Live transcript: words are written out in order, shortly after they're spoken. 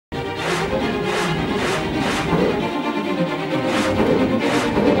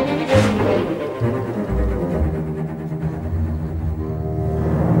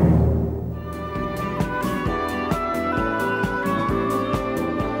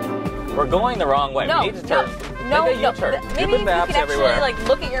We're going the wrong way. No, we need to turn. no. Maybe you turn. Maybe Stupid you maps can everywhere. actually like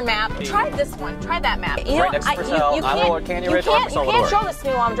look at your map. Try this one. Try that map. You Right next to Purcell, I'm Lower Canyon Ridge, or you Purcell can't Lower. show this to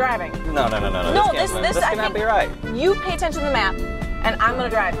me while I'm driving. No. No, this This I cannot think be right. You pay attention to the map, and I'm gonna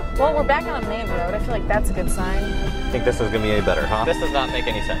drive. Well, we're back on a main road. I feel like that's a good sign. I think this is gonna be any better, huh? This does not make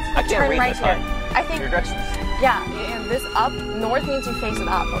any sense. I can't Turn read right this, here. hon. I think. Your directions. Yeah, and this up north means you face it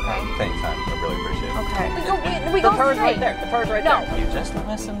up. Okay. Thanks, hon. I really appreciate it. Okay. We The go car's straight. right there. The car's right No. there. You just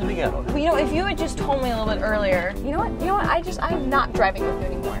listen to me go. Well, you know, if you had just told me a little bit earlier, you know what? I'm not driving with you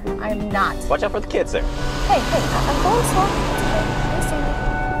anymore. I am not. Watch out for the kids there. Hey, I'm going slow. It's okay.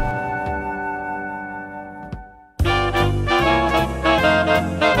 Listen.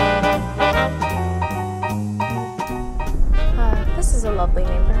 This is a lovely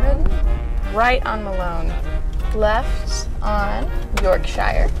neighborhood. Right on Malone. Left on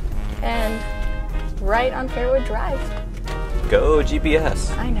Yorkshire. And right on Fairwood Drive. Go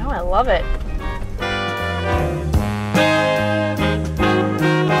GPS. I know, I love it.